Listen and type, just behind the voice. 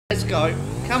Let's go.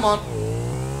 Come on.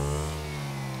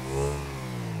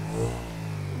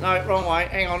 No, wrong way.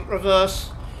 Hang on. Reverse.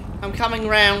 I'm coming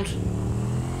round.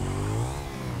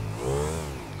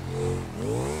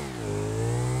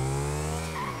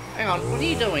 Hang on. What are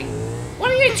you doing?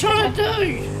 What are you trying to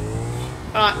do?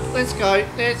 Alright, let's go.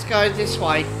 Let's go this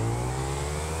way.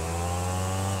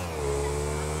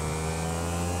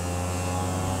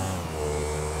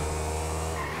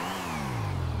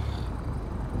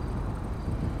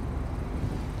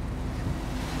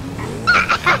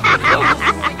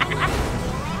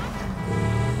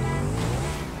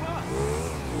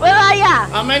 Where are ya?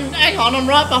 Hang on, I'm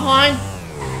right behind.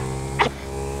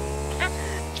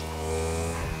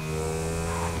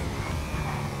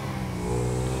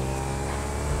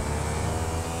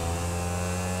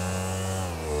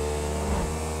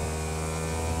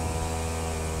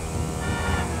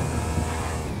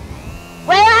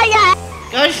 Where are ya?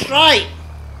 Go straight.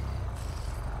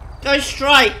 Go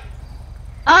straight.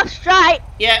 Oh, straight.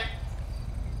 Yeah.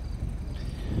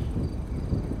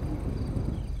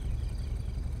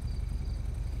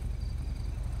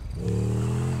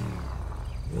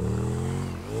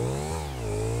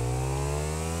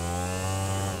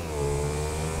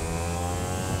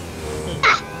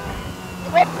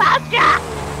 We're past ya.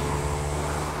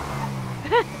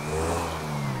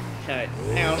 Okay,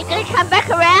 hang on. You gonna come back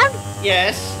around?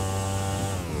 Yes.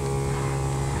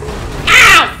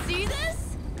 Ow! See this?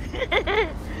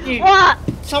 You, What?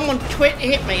 someone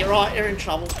hit me. Right, you're in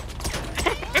trouble.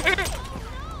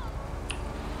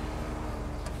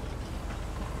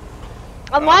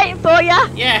 I'm waiting for ya.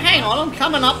 Yeah, hang on, I'm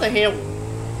coming up the hill.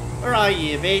 Where are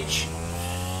you, bitch?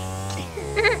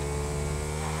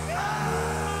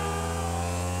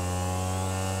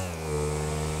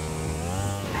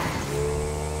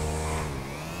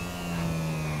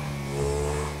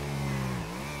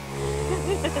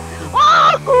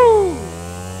 Oh!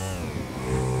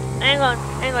 Hang on,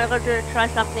 I gotta try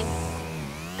something.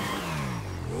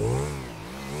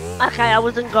 Okay, I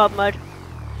was in God mode.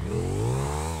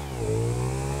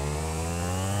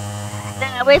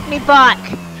 Now, where's me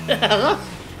bike?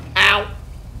 Ow.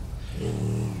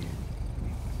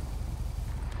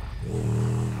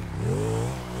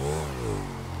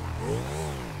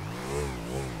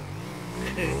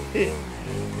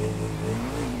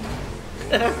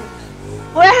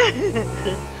 Where?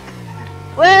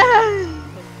 Where?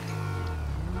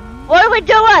 What are we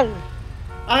doing?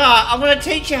 Alright, I'm going to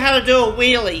teach you how to do a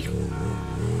wheelie.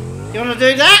 You want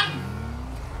to do that?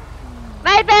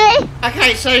 Maybe.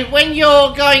 Okay, so when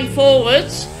you're going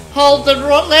forwards, hold the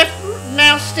left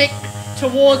mouse stick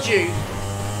towards you.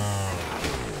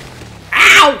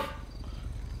 Ow!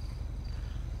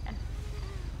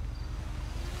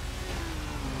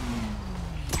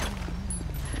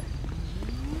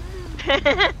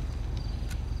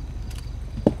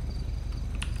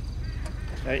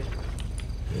 Okay.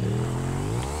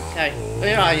 Okay,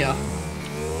 where are you?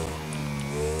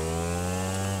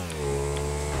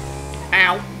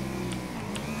 Ow.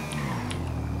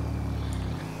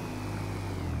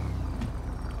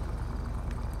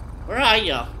 Where are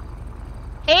you?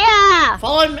 Here.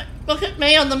 Follow me. Look at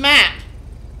me on the map.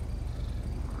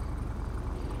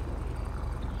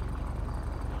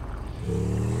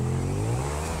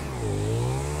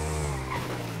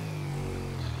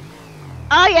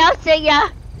 Oh yeah, I'll see ya.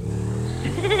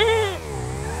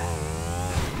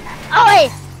 Oh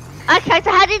wait. Okay,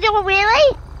 so how do you do a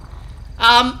wheelie?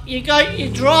 You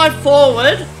drive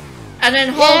forward, and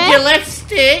then hold Yeah. your left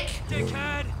stick.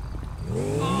 Dickhead!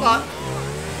 Like,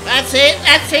 that's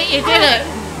it, you did it.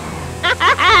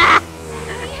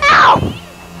 No!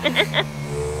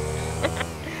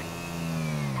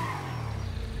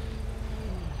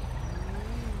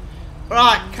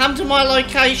 Right, come to my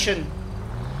location.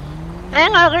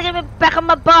 Hang on, I'm gonna get back on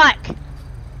my bike.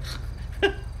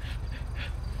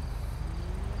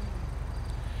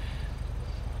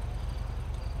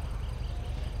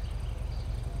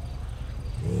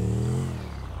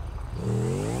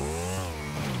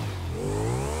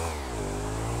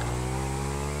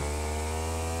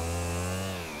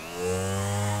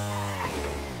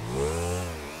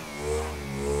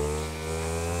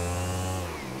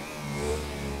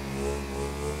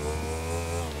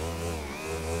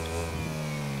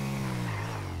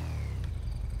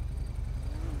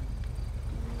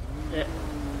 Yeah.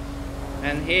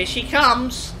 And here she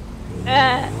comes.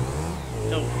 Oh.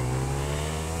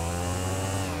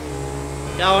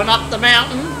 Going up the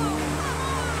mountain.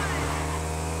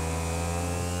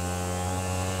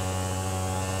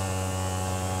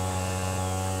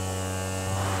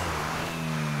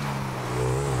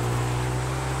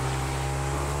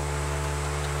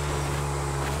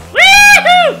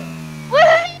 Woohoo!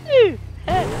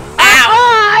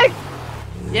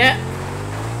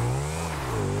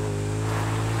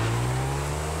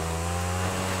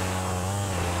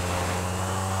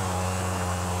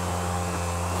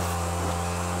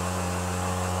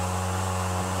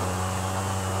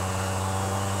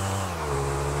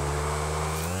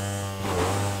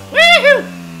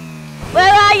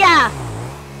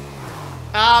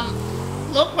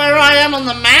 where I am on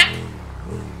the map?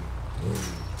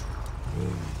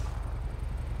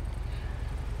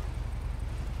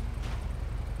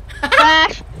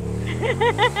 Crash.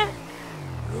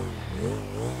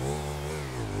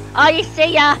 Oh, you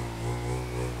see ya.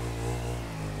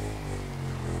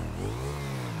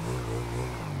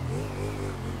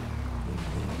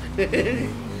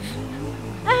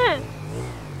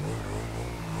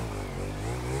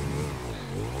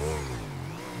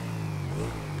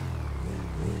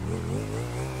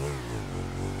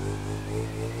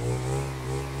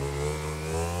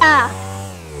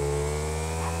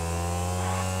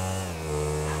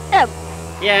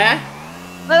 Yeah?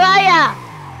 Where are ya?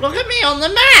 Look at me on the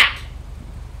map!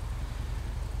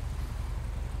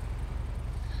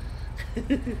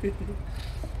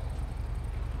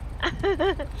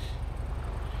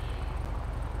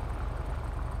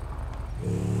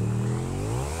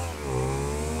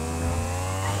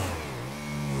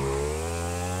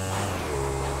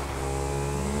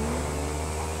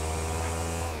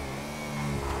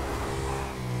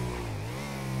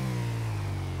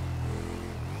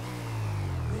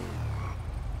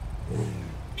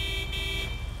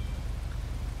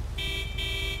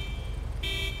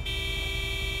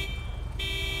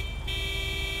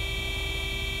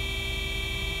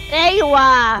 There you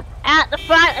are, out the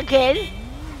front again.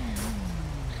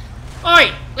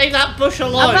 Oi! Leave that bush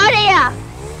alone! I'm right here.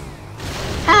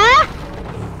 Huh?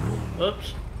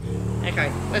 Oops.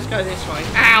 Okay, let's go this way.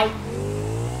 Ow!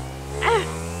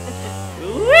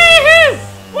 Woohoo!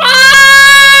 Woohoo!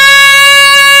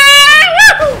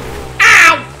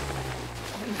 Ow!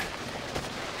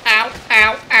 Ow,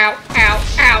 ow, ow, ow,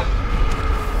 ow!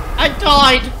 I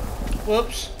died!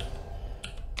 Whoops.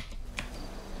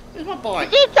 Where's my bike?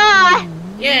 Did you die?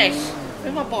 Yes.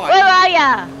 Where's my bike? Where are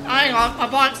ya? Hang on, my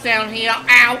bike's down here.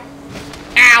 Ow!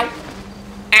 Ow!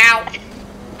 Ow!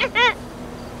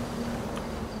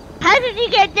 How did you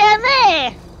get down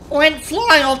there? Went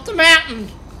flying off the mountain.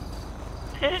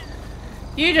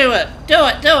 You do it. Do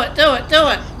it, do it, do it, do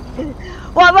it.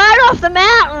 What, right off the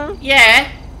mountain?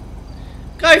 Yeah.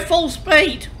 Go full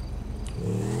speed.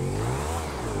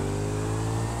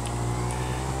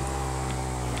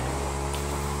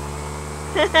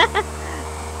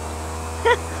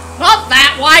 Not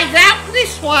that way,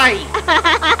 this way.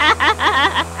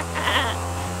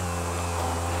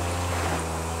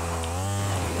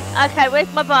 Okay,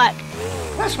 where's my bike?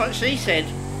 That's what she said.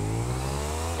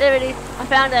 There it is. I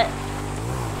found it.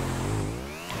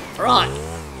 Right.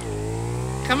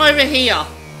 Come over here.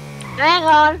 Hang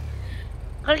on.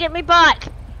 Gotta get my bike.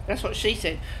 That's what she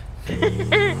said.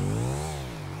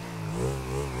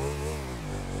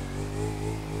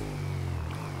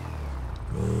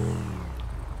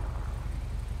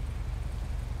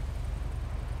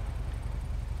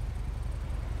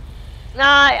 No,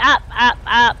 up, up,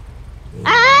 up.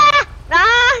 Ah! No!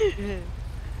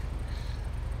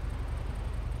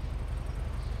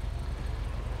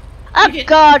 Oh, You did-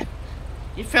 God.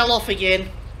 You fell off again.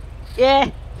 Yeah.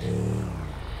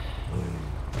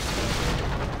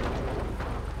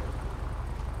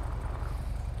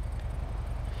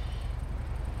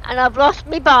 And I've lost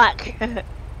my bike.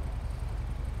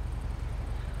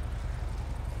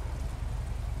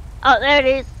 Oh, there it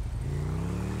is.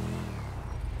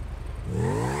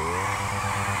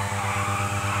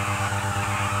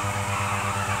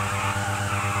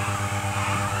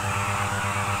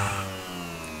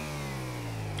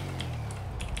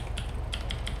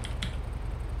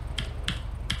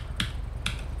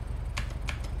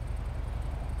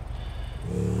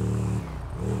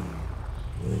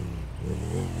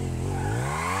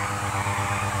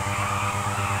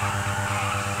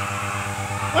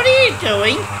 What are you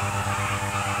doing?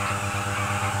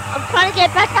 I'm trying to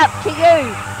get back up to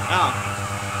you. Oh.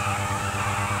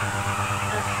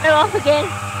 They're off again.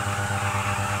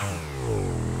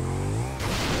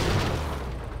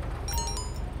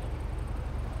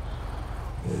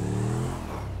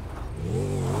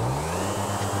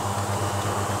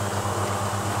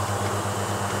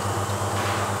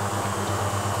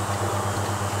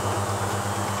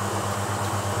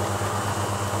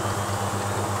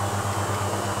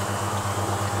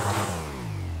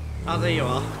 Oh, there you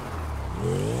are.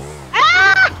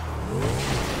 Ah!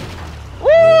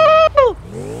 Woo!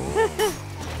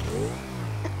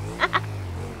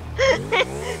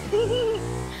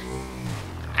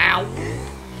 Ow.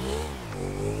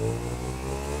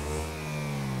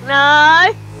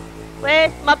 No.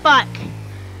 Where's my bike?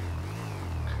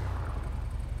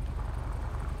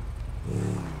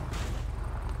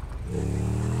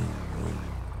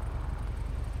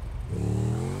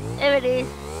 There it is.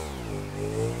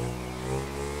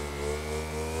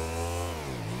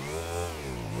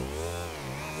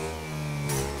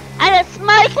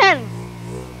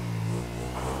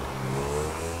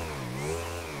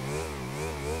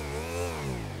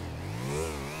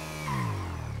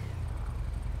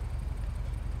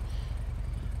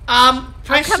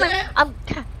 Press I'm coming.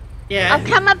 it. I'm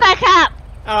coming back up.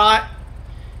 Alright.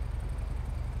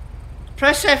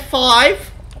 Press F5.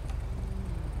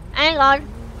 Hang on.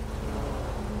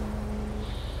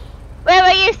 Where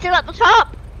are you? Still at the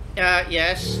top?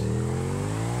 Yes.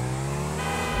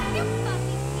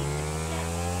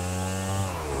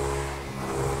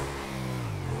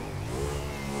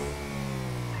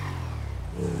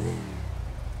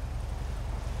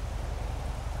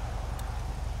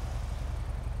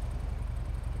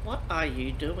 What are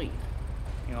you doing?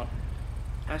 Hang on.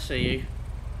 I see you.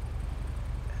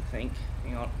 I think.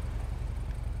 Hang on.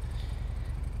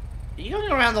 Are you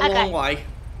going around the long way?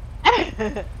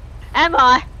 Am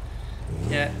I?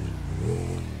 Yeah.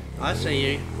 I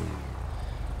see you.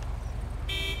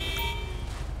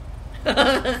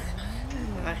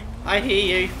 I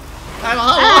hear you.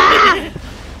 Hello.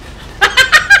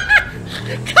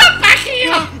 Come back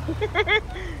here!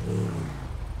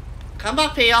 Come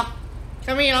up here.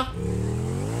 Come here.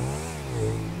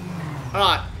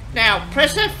 Alright, now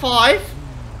press F5.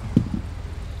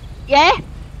 Yeah?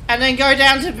 And then go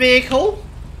down to vehicle.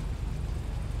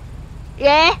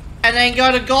 Yeah? And then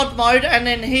go to God mode and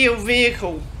then heal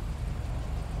vehicle.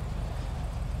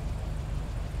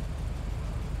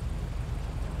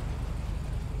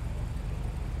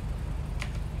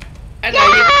 And there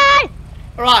you...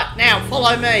 Right, now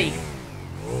follow me.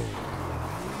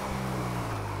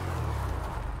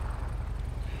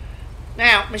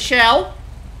 Now, Michelle.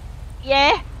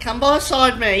 Yeah? Come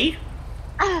beside me.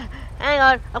 Hang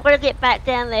on, I've got to get back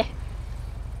down there.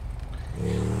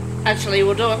 Actually,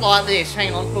 we'll do it like this.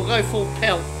 Hang on, we'll go full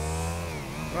pelt.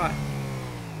 Right.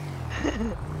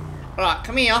 Right,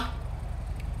 come here.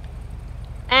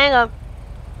 Hang on.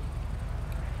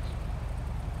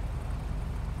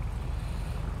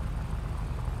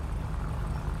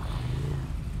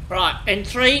 Right, in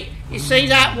 3, you see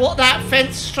that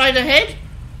fence straight ahead?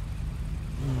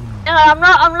 No, I'm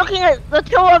not. I'm looking at the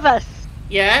two of us.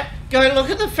 Yeah, go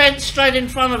look at the fence straight in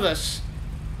front of us.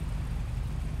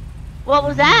 What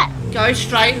was that? Go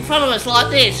straight in front of us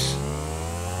like this.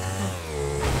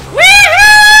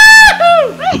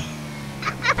 Woohoo!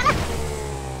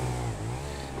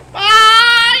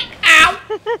 Bye! Ow!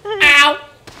 Ow!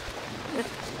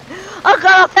 Oh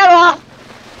god, I fell off!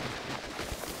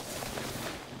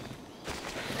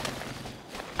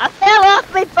 I fell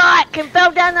off my bike and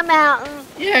fell down the mountain.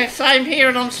 Yeah, same here,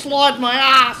 and I'm sliding my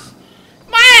ass.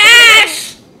 My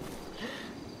ass!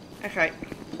 Okay,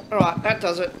 alright, that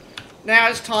does it. Now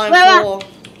it's time for...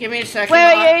 Give me a second.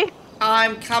 Where are you?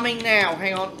 I'm coming now,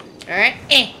 hang on. Alright,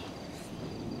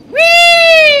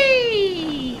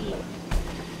 Whee!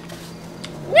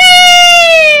 Whee!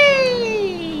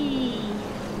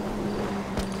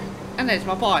 And there's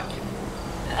my bike.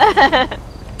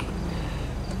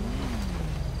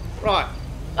 Right.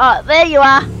 Oh, there you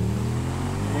are.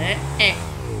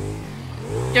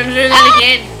 Gonna do that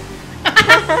again.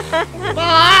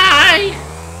 Bye!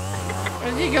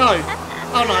 Where'd you go?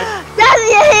 Oh no. Down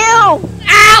the hill!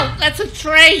 Ow! That's a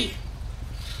tree!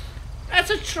 That's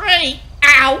a tree!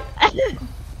 Ow!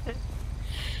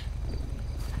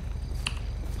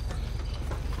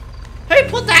 Who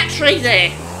put that tree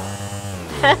there?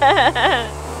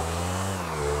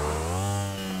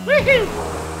 Woohoo!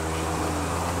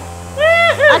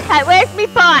 Woohoo! Okay, where's my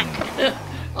bike?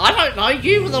 I don't know,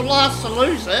 you were the last to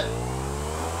lose it.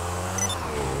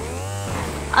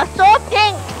 I saw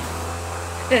pink.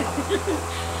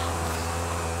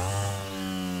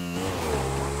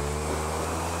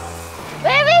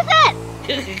 Where is it?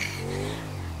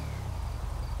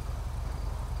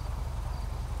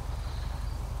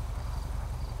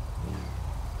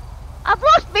 I've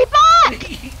lost my bike.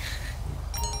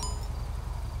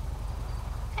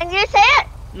 Can you see it?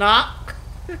 Nah.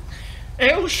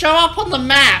 It'll show up on the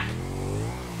map.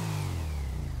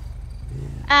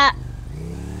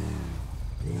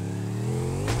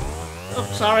 Oh,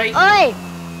 sorry. Oi!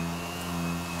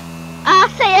 I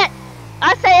see it.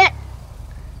 I see it.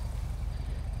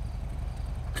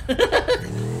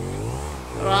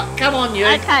 Alright, come on you.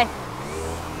 Okay.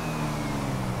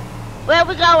 Where are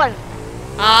we going?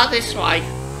 This way.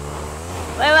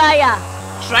 Where are ya?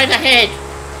 Straight ahead.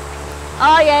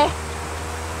 Oh yeah.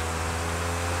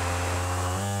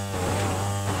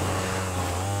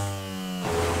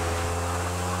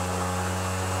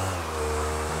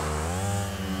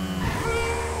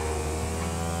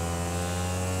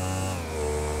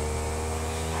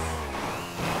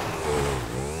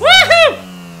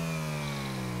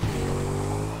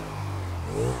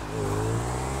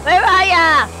 Where are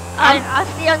ya? I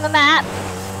see on the map.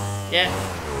 Yeah.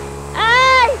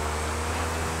 Hey!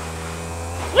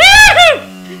 Woohoo!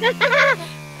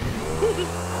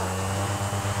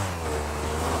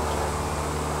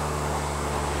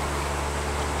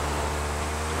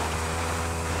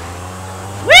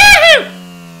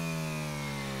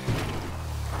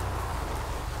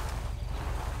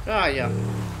 Where are you?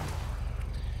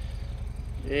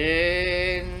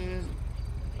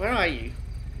 Where are you?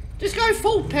 Just go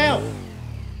full pelt.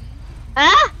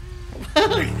 Huh?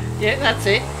 Yeah, that's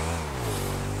it.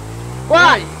 What?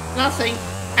 Right, nothing.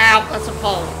 Ow, that's a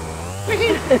pole.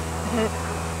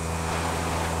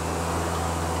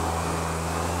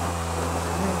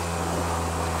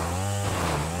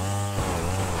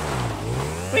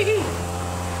 Wiggy.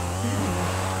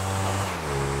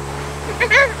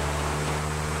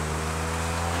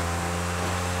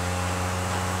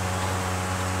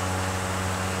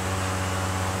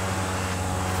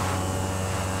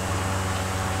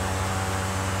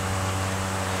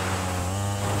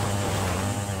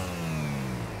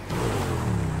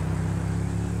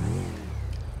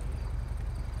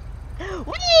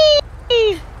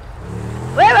 Whee!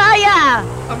 Where are ya?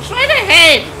 I'm straight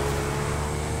ahead.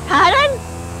 Pardon?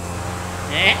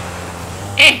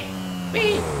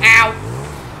 Wee. Ow.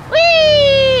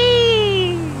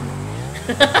 Whee!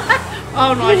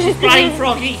 Oh no, she's playing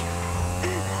froggy.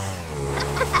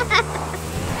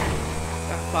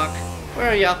 Oh, fuck. Where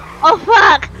are you? Oh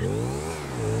fuck!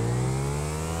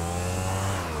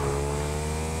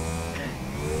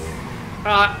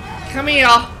 Right, come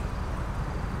here.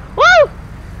 Woo!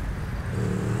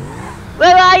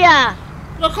 Where are ya?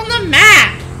 Look on the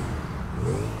map.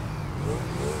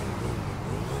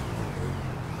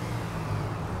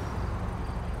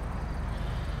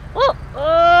 Oh,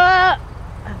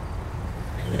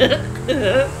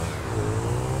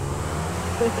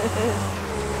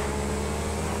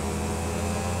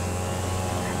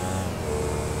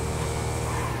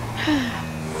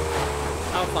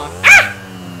 Oh fuck. Ah!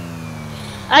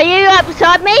 Are you up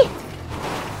beside me?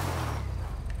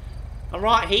 I'm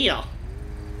right here.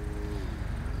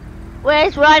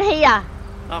 Where's right here?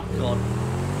 Oh god.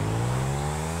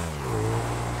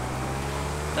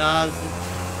 Does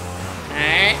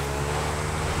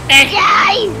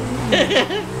Yay!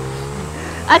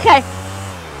 Okay.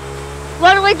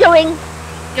 What are we doing?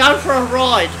 Go for a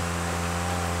ride.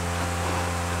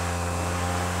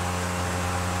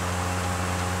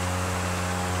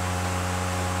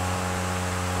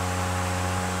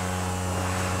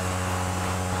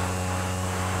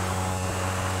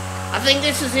 I think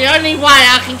this is the only way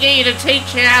I can get you to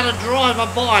teach you how to drive a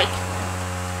bike.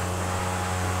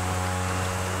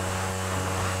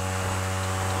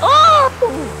 Oh!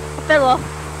 I fell off.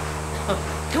 Oh,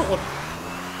 God.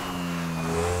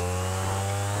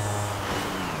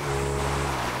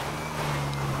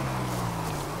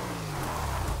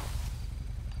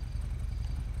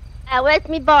 Where's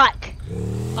my bike?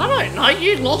 I don't know,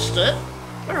 you lost it.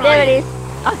 Where are There you? it is.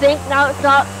 I think. No, it's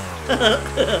not.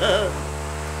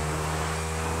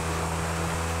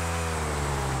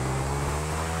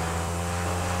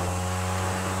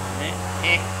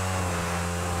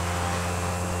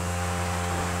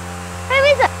 Where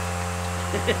is it?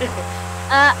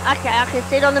 Okay, I can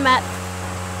see it on the map.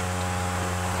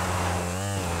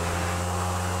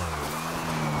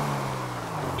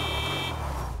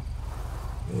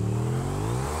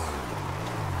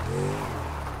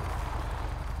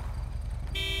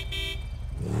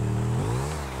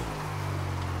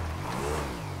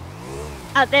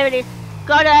 Oh, there it is.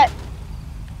 Got it.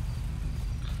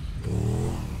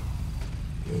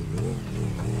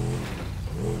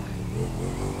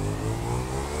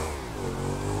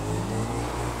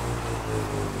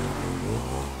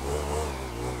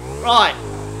 Right.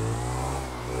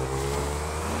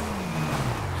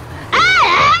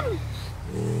 Adam!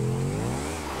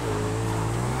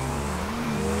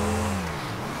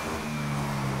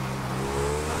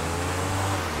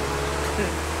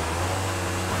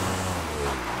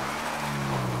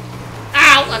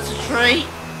 Ow, that's a tree.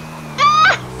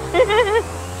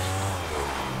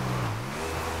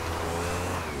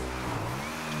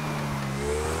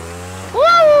 Woo!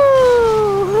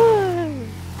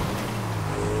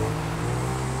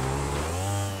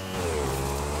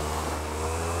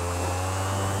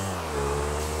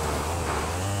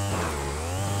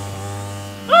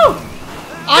 Ooh,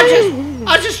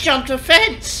 I just jumped a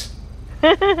fence.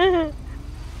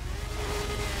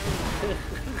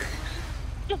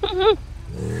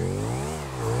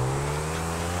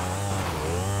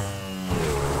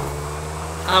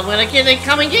 I'm gonna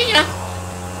come and get you.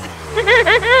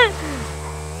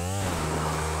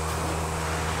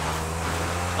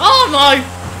 Oh no!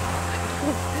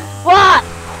 What?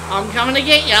 I'm coming to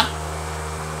get you.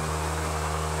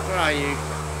 Where are you?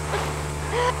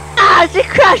 Ah, she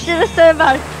crashed in the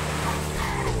servo.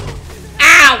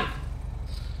 Ow!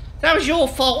 That was your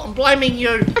fault. I'm blaming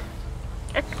you.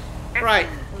 Right.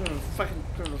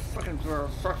 Fucking.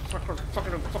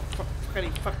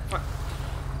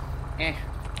 Eh.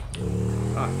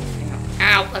 Right, hang on.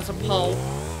 Ow, that's a pole.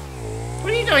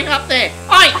 What are you doing up there?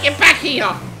 Oi, get back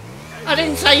here! I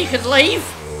didn't say you could leave.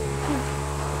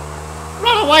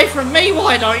 Run away from me,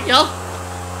 why don't you?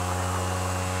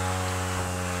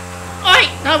 Oi,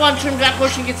 no one trims that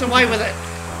bush and gets away with it.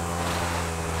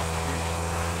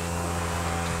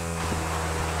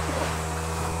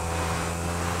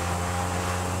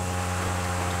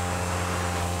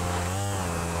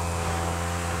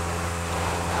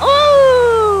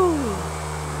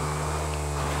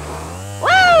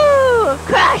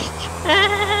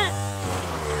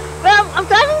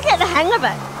 Hang of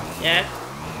it. Yeah.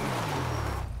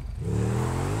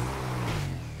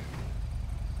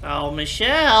 Oh,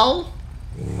 Michelle.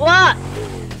 What?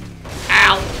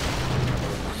 Ow.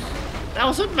 That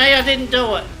wasn't me, I didn't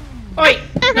do it. Wait,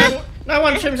 no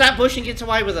one trims that bush and gets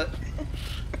away with it.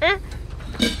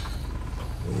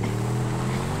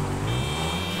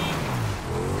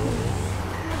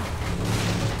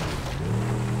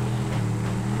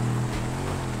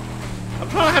 I'm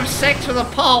trying to have sex with a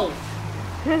pole.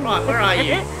 Right, where are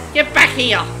you? Get back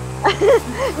here!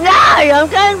 No, I'm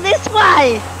going this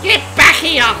way! Get back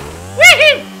here!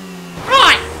 Woohoo!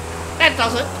 Right! That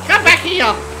does it. Come back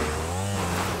here!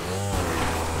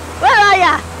 Where are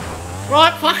ya?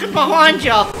 Right fucking behind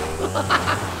you!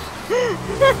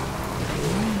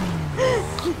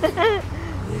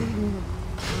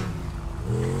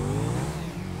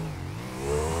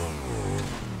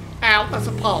 Ow, that's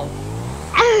a pole.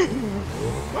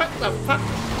 What the fuck?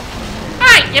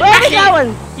 Hey, get Where back are we here!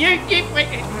 going? You get me.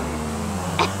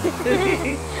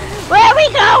 Where are we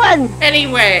going?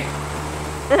 Anywhere.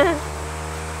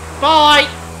 Bye.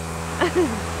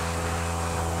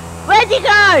 Where'd you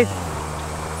go?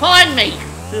 Find me.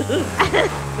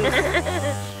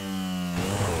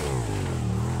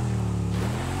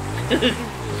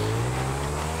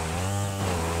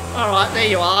 Alright, there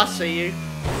you are, I see you.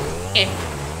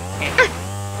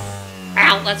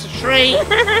 Ow, that's a tree.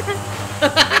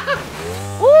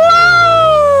 Woo!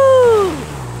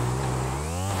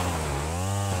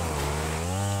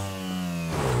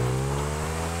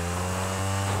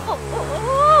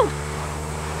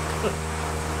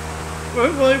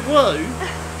 Woo, woo, woo.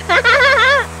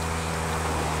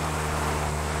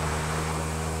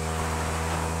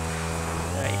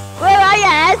 Hey, Where are you,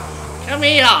 Ed? come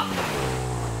here.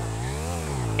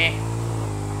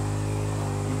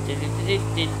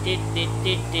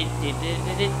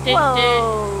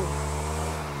 Whoa.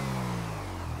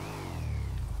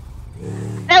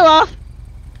 Fell off.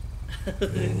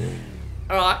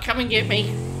 Alright, come and get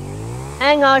me.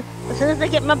 Hang on, as soon as I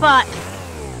get my bike.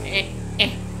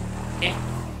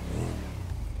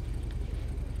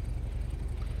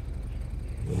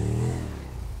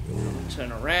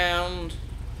 Turn around.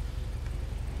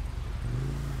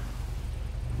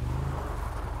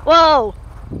 Whoa.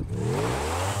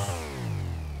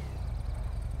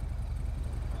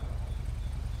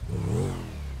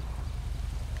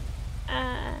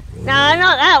 No,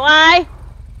 not that way.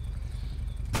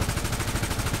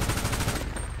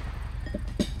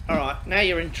 Alright, now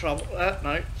you're in trouble.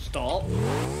 No, stop.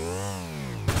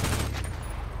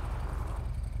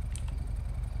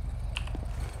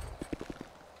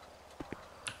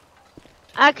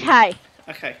 Okay.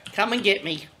 Okay, come and get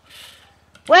me.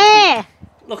 Where?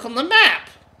 Look on the map.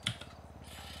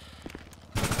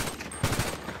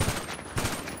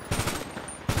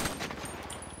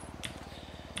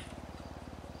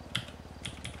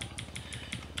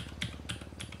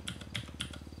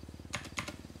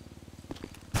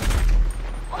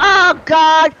 Oh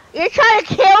God! You're trying to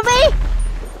kill me?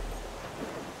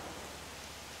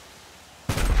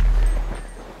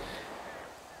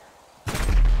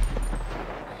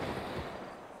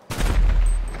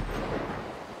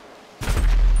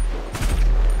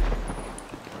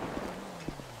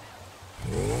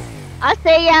 I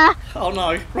see ya. Oh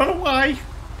no, run away.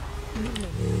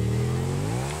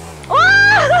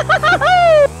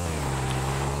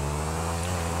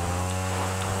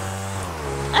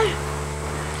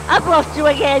 I've lost you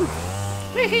again.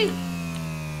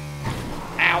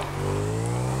 Ow.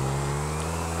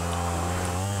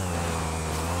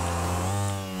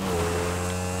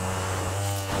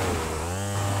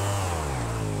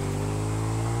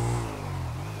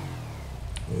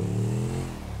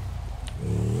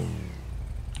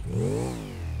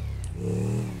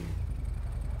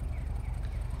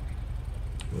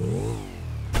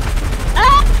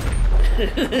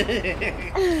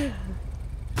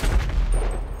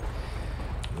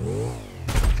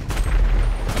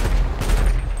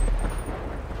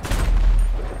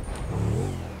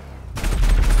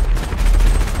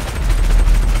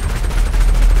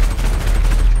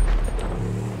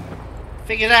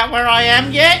 figured out where I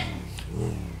am yet?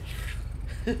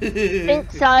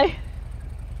 Think so.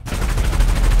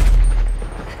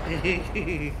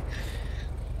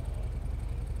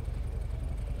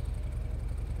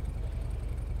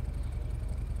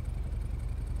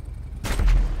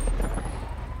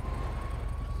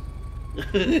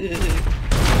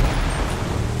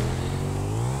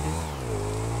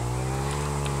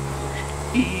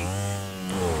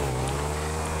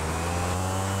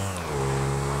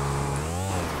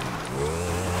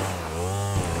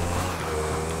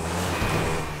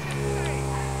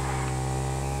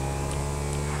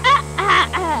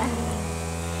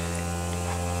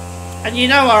 And you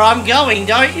know where I'm going,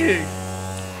 don't you?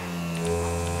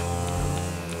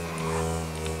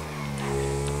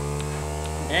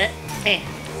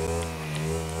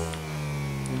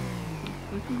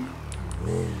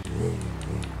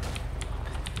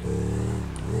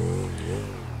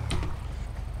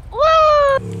 Woo!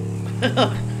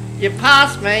 You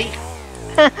passed me.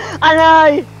 I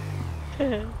know.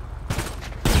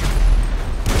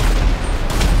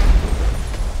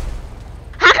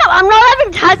 How come I'm not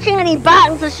even touching any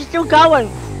buttons and she's still going?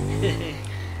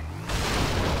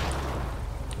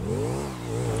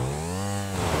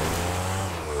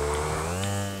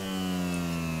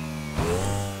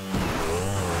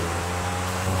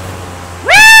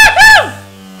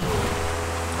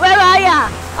 Where are ya?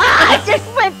 Ah, I just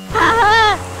went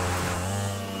past.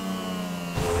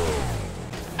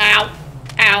 Ow!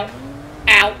 Ow!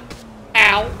 Ow!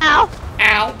 Ow! Ow!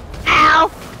 Ow!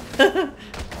 Ow!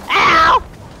 Ow!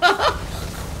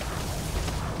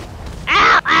 Ow!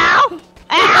 Ow!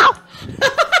 Ow!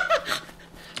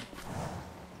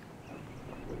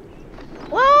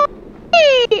 Whoa!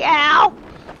 Ow!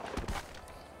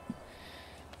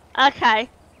 Okay.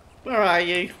 Where are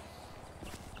you?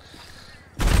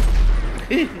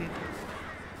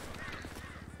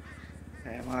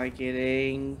 Am I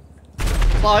getting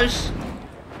close?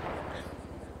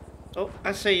 Oh,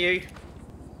 I see you.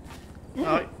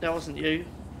 No, that wasn't you.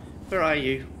 Where are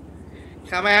you?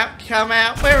 Come out,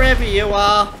 wherever you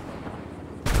are.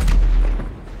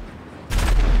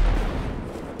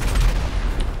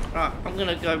 Right, I'm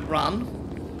gonna go run.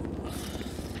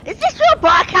 Is this your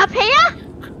bike up here?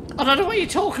 I don't know what you're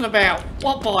talking about.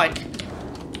 What bike?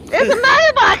 There's a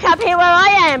motorbike up here where I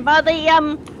am, by the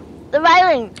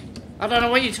railing. I don't know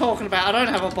what you're talking about. I don't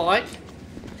have a bike.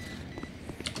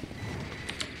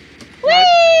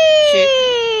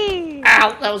 Whee!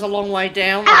 Ow, that was a long way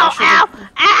down. Ow, ow,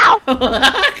 ow!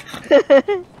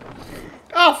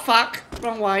 Oh, fuck.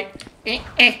 Wrong way.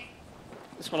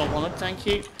 That's what I wanted, thank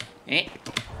you.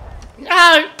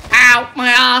 No! Ow, my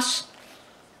ass!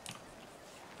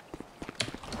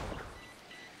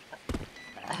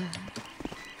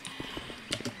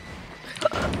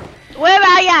 Where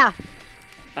are ya?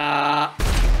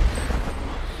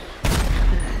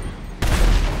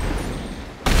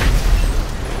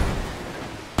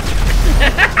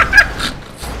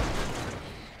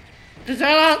 Does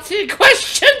that answer your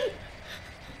question?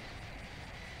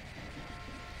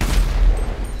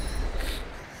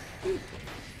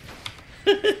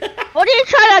 What are you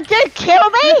trying to do? Kill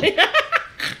me?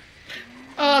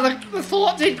 Oh, the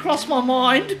thought did cross my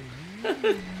mind.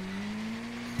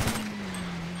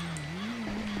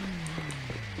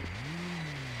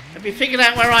 Have you figured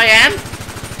out where I am?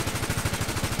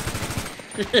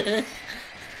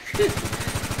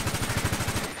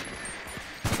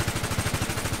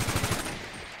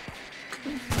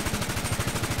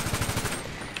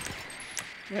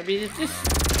 Maybe it's this.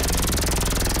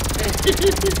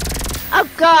 Oh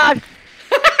God!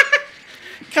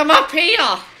 Come up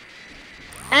here!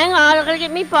 Hang on, I'm gonna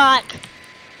get me bike.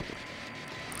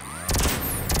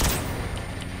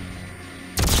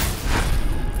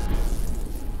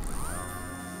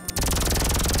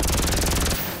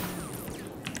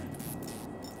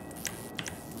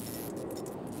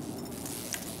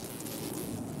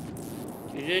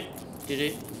 Did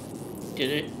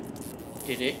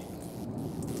it.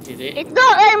 It's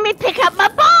not letting me pick up my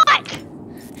bike!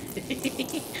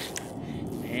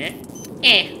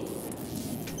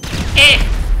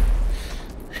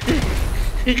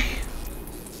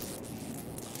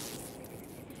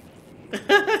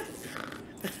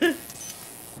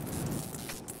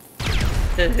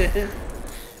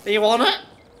 Do you want it?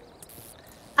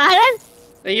 Alan?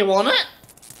 Do you want it?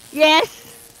 Yes.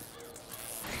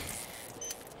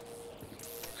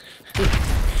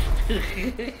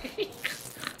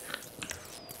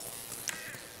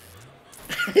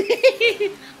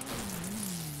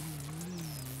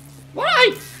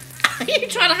 Why? Are you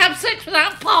trying to have sex with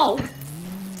that pole?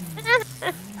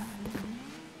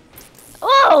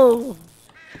 Oh!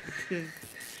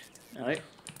 No,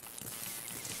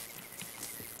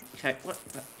 Okay, what?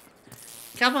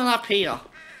 Come on up here.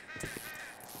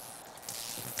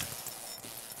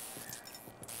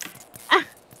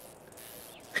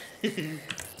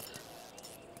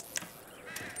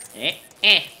 Eh.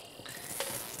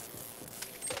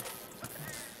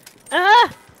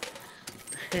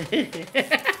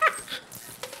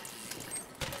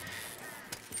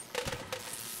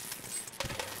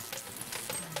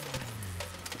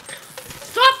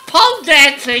 Stop pole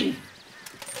dancing!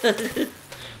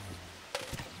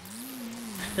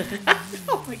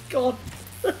 Oh my god.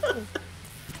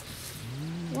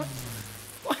 What?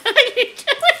 What are you doing?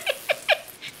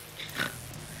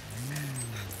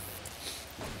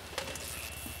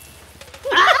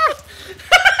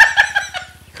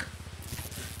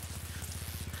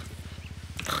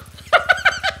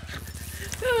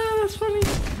 Oh, that's funny.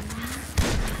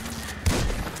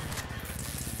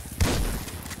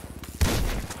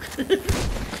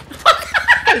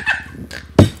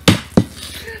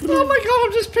 Oh my god,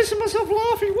 I'm just pissing myself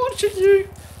laughing watching you.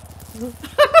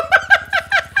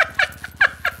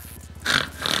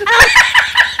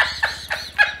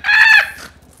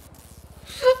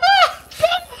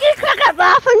 You crack up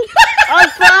laughing on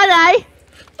Friday.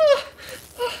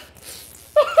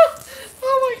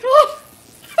 Oh my god.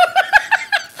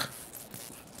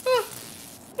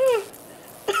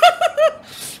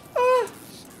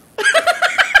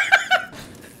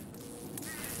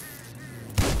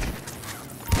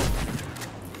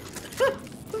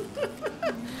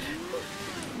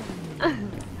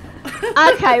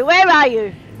 Okay, where are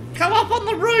you? Come up on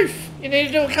the roof. You need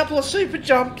to do a couple of super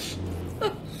jumps.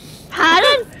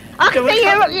 Pardon? I Can can we see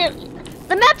come- you.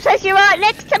 The map says you're right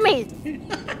next to me.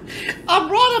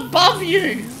 I'm right above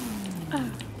you.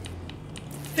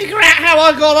 Figure out how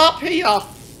I got up here.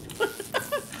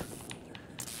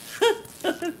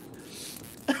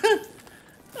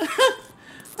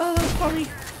 Oh, that's funny.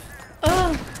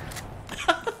 Oh,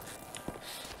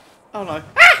 oh no.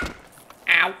 Ah!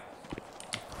 Ow.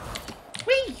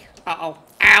 Whee! Uh-oh.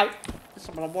 Ow. That's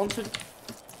not what I wanted.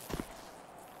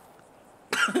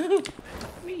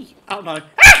 Whee. Oh no.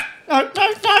 Ah! No.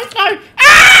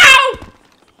 Ow!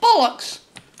 Bollocks.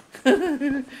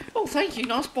 Oh, thank you.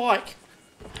 Nice bike.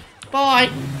 Bye.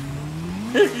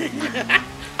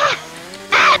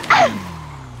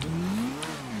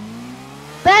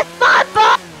 That's my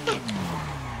bike.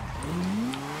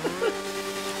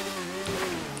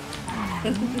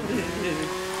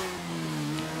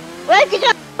 Where'd you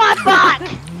get my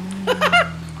bike?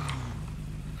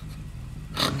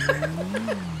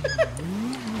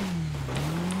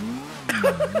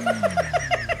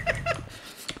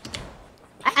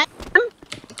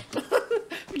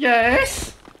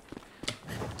 Yes.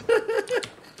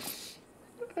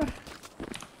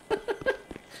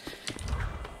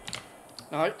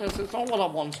 No, this is not what I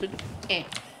wanted. Eh.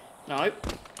 No.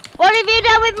 What have you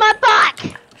done with my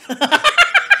bike?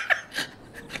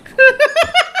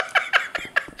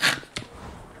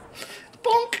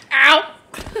 Bonk! Ow!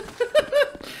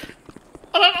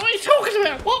 I don't know what you're talking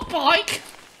about. What bike?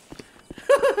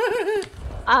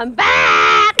 I'm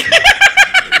back.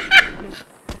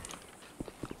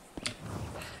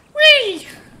 Whee!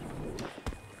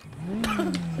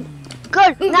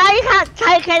 Good. Now you can't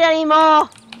take it anymore.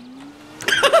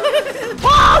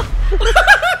 Oh!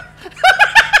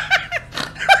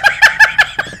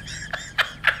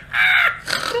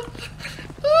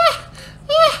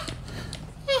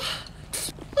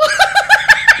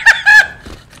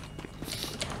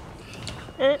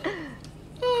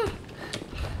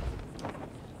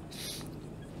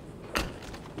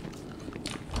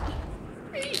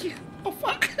 Whee! Oh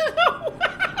fuck!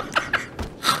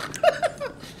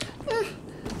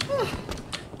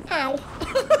 Ow!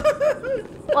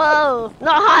 Whoa,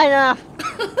 not high enough.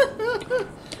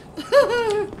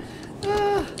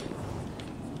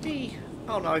 Whee!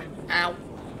 Oh no! Ow!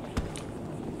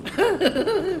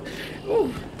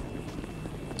 Ooh.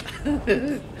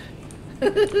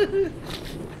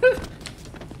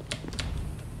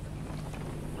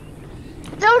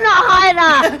 Still not high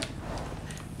enough.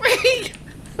 Whee!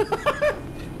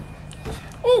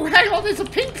 Oh, hang on! There's a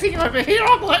pink thing over here.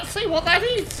 I might see what that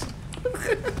is.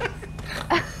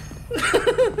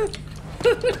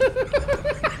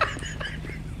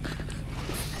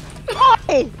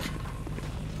 Oi!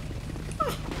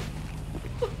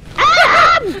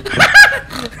 Adam!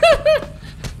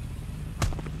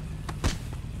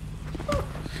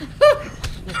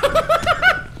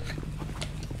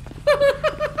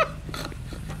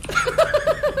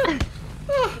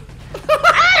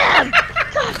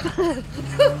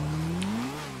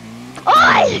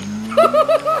 Oi!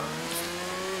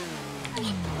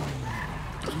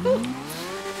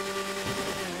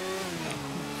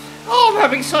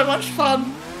 having so much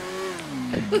fun.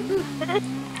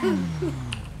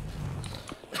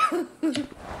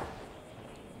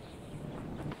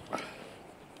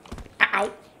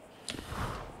 Ow.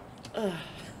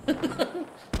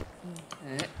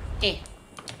 Eh.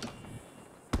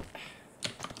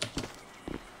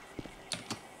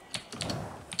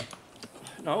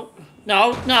 No,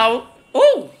 no, no.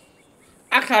 Oh,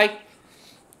 okay.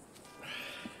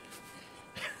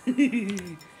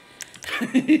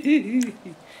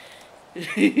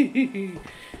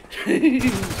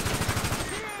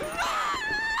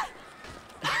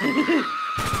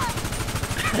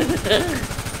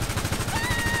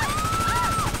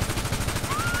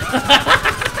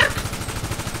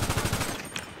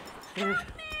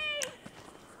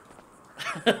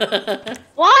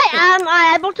 Why am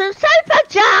I able to super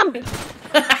jump?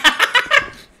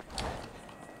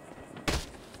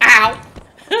 Ow!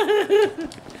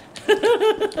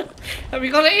 Have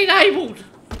you got it enabled?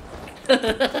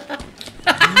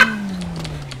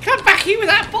 Come back here with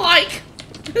that bike!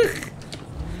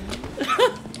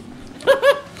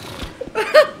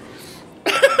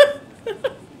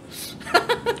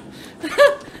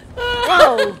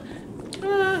 Whoa!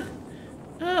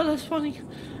 Oh, that's funny.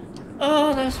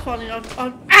 Oh, that's funny. I'm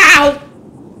ow!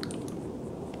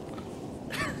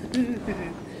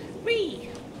 Wee!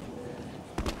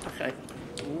 Okay.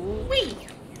 Wee!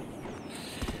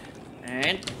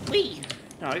 And wee!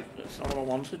 No, that's not what I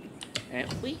wanted.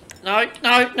 And wee! No,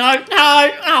 no, no,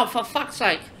 no! Oh, for fuck's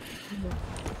sake!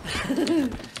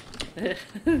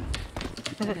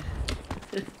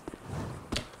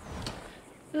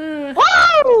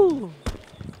 Whoa!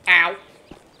 Ow!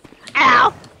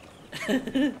 Ow!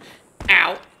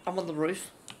 Ow! I'm on the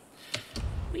roof.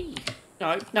 Wee!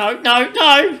 No, no, no,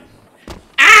 no!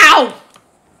 Ow!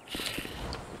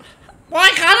 Why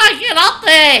can't I get up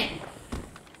there?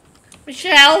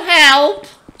 Michelle, help!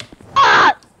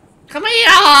 Ah! Come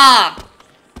here!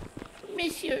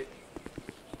 Miss you.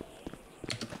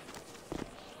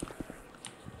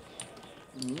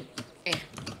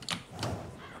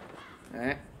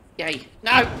 Yay.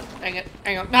 No! Hang it,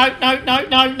 hang on. No, no, no,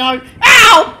 no, no!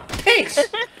 Ow! Pigs!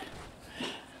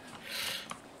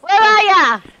 Where are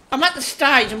ya? I'm at the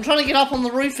stage. I'm trying to get up on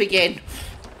the roof again.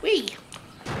 Wee!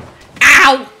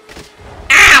 Ow!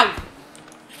 Ow!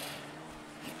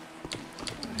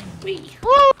 Wee!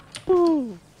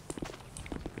 Woo!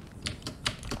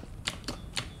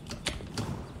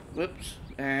 Whoops.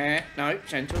 No,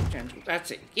 gentle, gentle.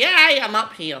 That's it. Yay, I'm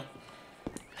up here.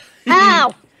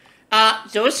 Ow!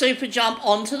 Do a super jump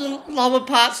onto the lower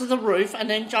parts of the roof and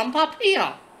then jump up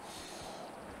here.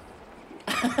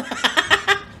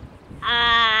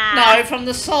 No, from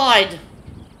the side.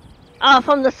 Oh,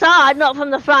 from the side, not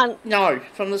from the front. No,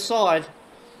 from the side.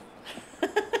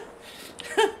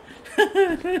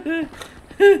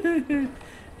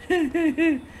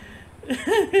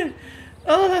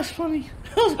 Oh, that's funny.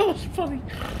 Oh, that was funny.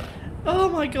 Oh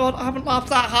my god, I haven't laughed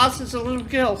that hard since a little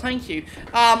girl. Thank you.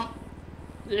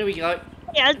 There we go.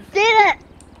 You did it!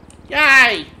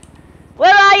 Yay!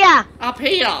 Where are ya? Up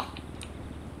here.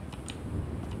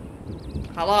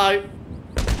 Hello.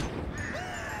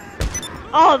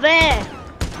 Oh, there.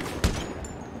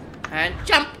 And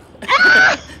jump.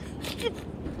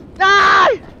 No!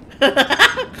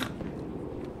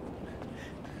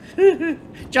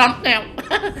 Jump now.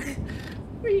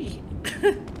 Whee.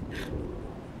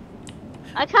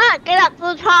 I can't get up to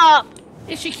the top.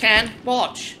 Yes, you can.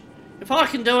 Watch. If I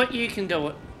can do it, you can do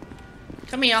it.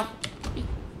 Come here.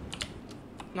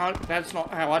 No, that's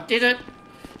not how I did it.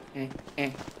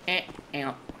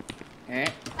 Out.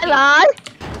 Hello?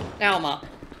 Now I'm up.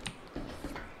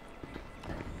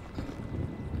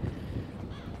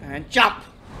 And jump.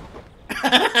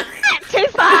 Too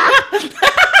far.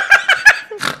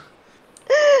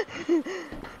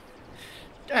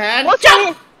 And What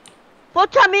jump.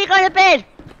 What time are you going to bed?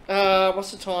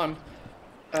 What's the time?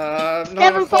 9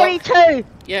 o'clock. 7:42.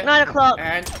 Yeah. 9 o'clock.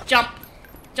 And jump.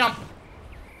 Jump.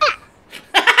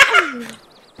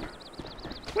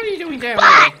 What are you doing down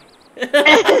there?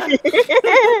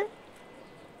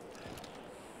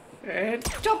 And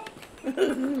jump. What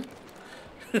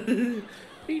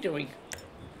are you doing?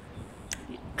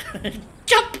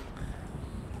 Jump.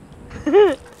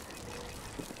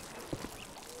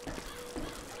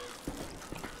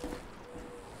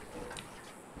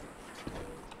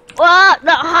 What?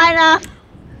 Not high enough.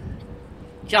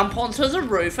 Jump onto the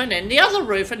roof and then the other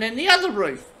roof and then the other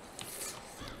roof.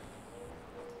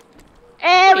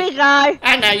 There we go.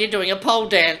 And now you're doing a pole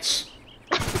dance.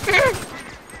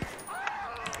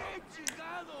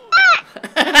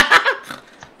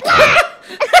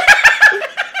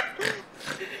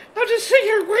 I'm just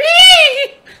singing, wee!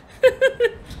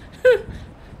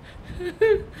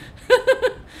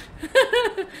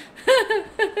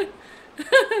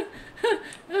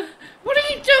 What are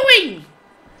you doing?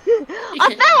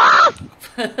 I fell off!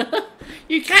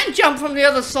 You can jump from the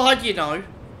other side, you know.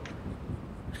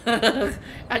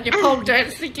 And you pole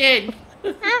danced again.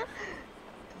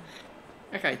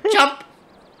 Okay, jump.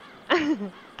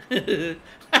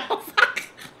 Oh, fuck.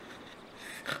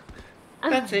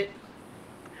 That's it.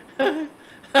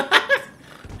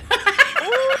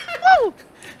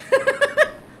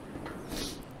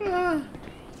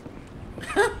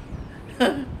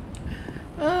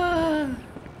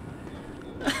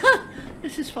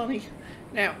 This is funny.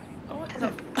 Now, what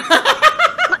the...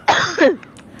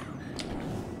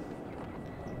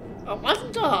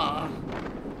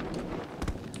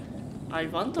 I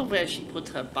wonder where she put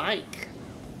her bike.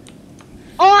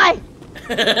 Oi!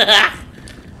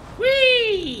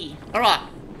 Whee! Alright.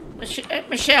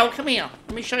 Michelle, come here.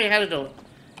 Let me show you how to do it.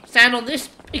 Stand on this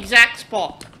exact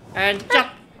spot. And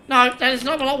jump. No, that is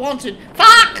not what I wanted.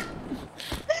 Fuck!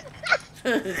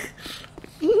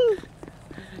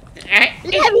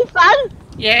 You having fun?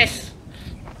 Yes.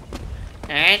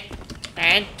 And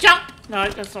jump. No,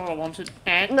 that's not what I wanted.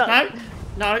 And no,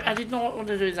 I did not want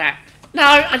to do that. No,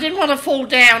 I didn't want to fall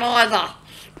down either.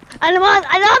 And I'm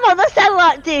on the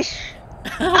satellite dish.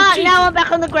 Oh, now I'm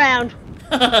back on the ground.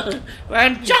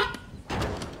 And jump.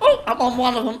 Oh, I'm on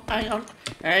one of them. Hang on.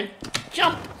 And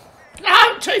jump.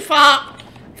 No, too far.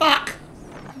 Fuck.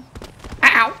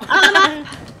 Ow.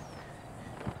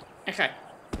 Okay.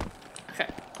 Okay.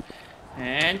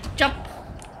 And jump.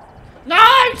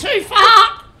 No, too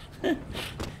far.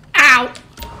 Ow.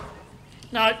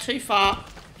 No, too far.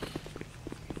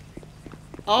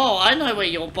 Oh, I know where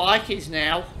your bike is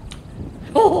now.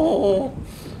 Oh.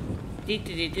 I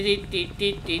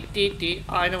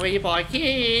know where your bike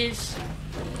is.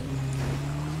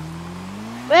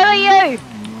 Where are you?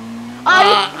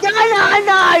 Oh,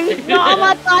 no. It's not on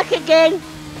my bike again.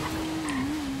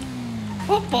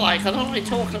 What bike? I don't know what you're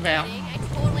talking about. I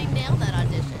totally nailed that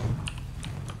audition.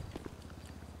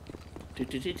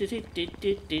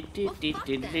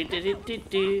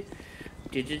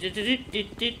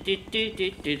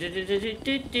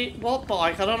 What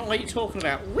bike? I don't know what you're talking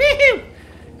about. Woohoo!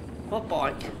 What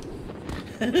bike?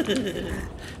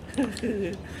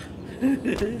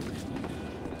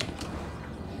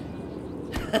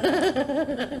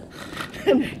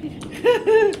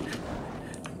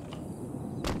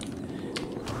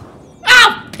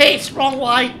 Oh, piss! Wrong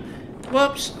way!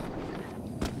 Whoops!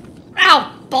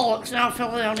 Ow! Bollocks! Now I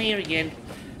fell down here again.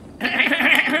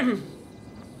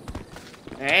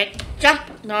 And jump!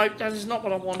 No, that is not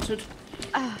what I wanted.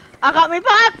 I got my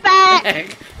bike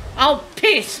back. Oh,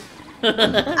 piss!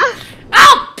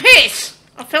 Oh, piss!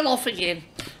 I fell off again.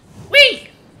 Whee!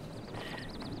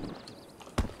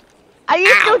 Are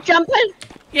you still jumping?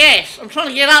 Yes, I'm trying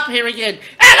to get up here again. And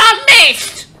I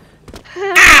missed!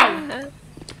 Ow!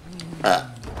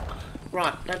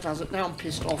 Right, that does it. Now I'm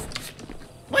pissed off.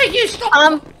 Wait, you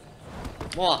stop!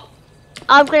 What?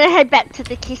 I'm gonna head back to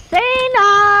the casino.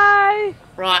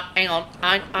 Right, hang on.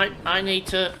 I need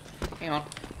to... Hang on.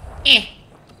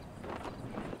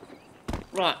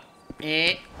 Right.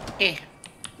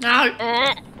 No.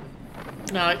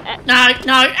 No.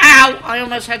 Ow! I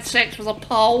almost had sex with a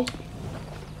pole.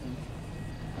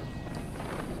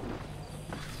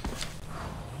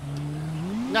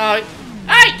 No.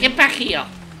 Hey, get back here.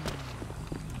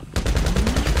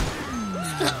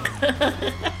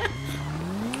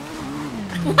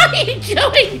 What are you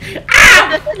doing?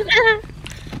 Ow!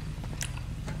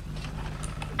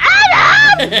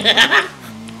 Adam!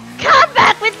 Come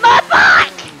back with my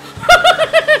bike!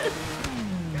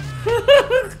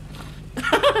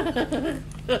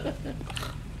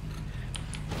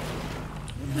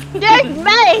 There's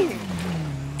me!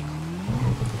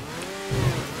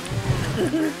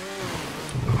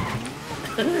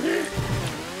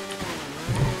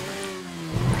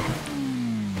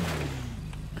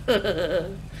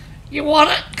 You want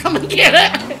it? Come and get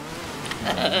it!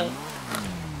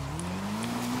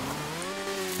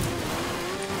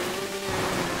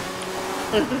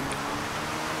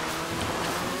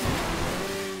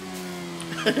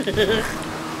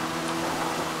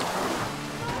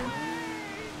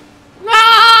 No,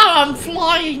 I'm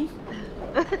flying.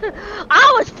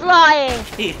 I was flying.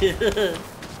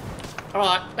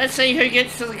 Alright, let's see who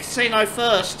gets to the casino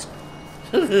first.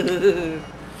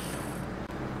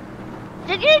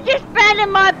 Did you just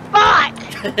abandon my bike?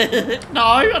 No,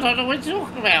 I don't know what you're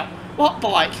talking about. What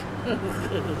bike?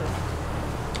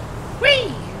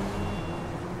 Whee!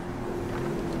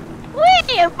 Where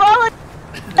you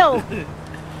volatile?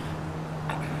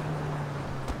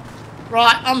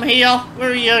 Right, I'm here.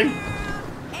 Where are you?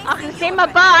 I can see my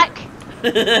back.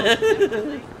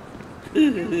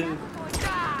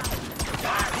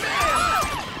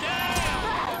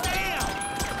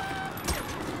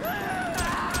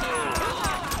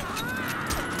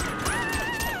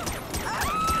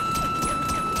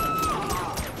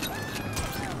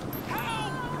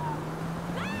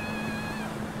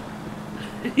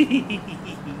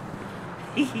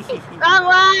 Wrong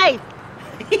way.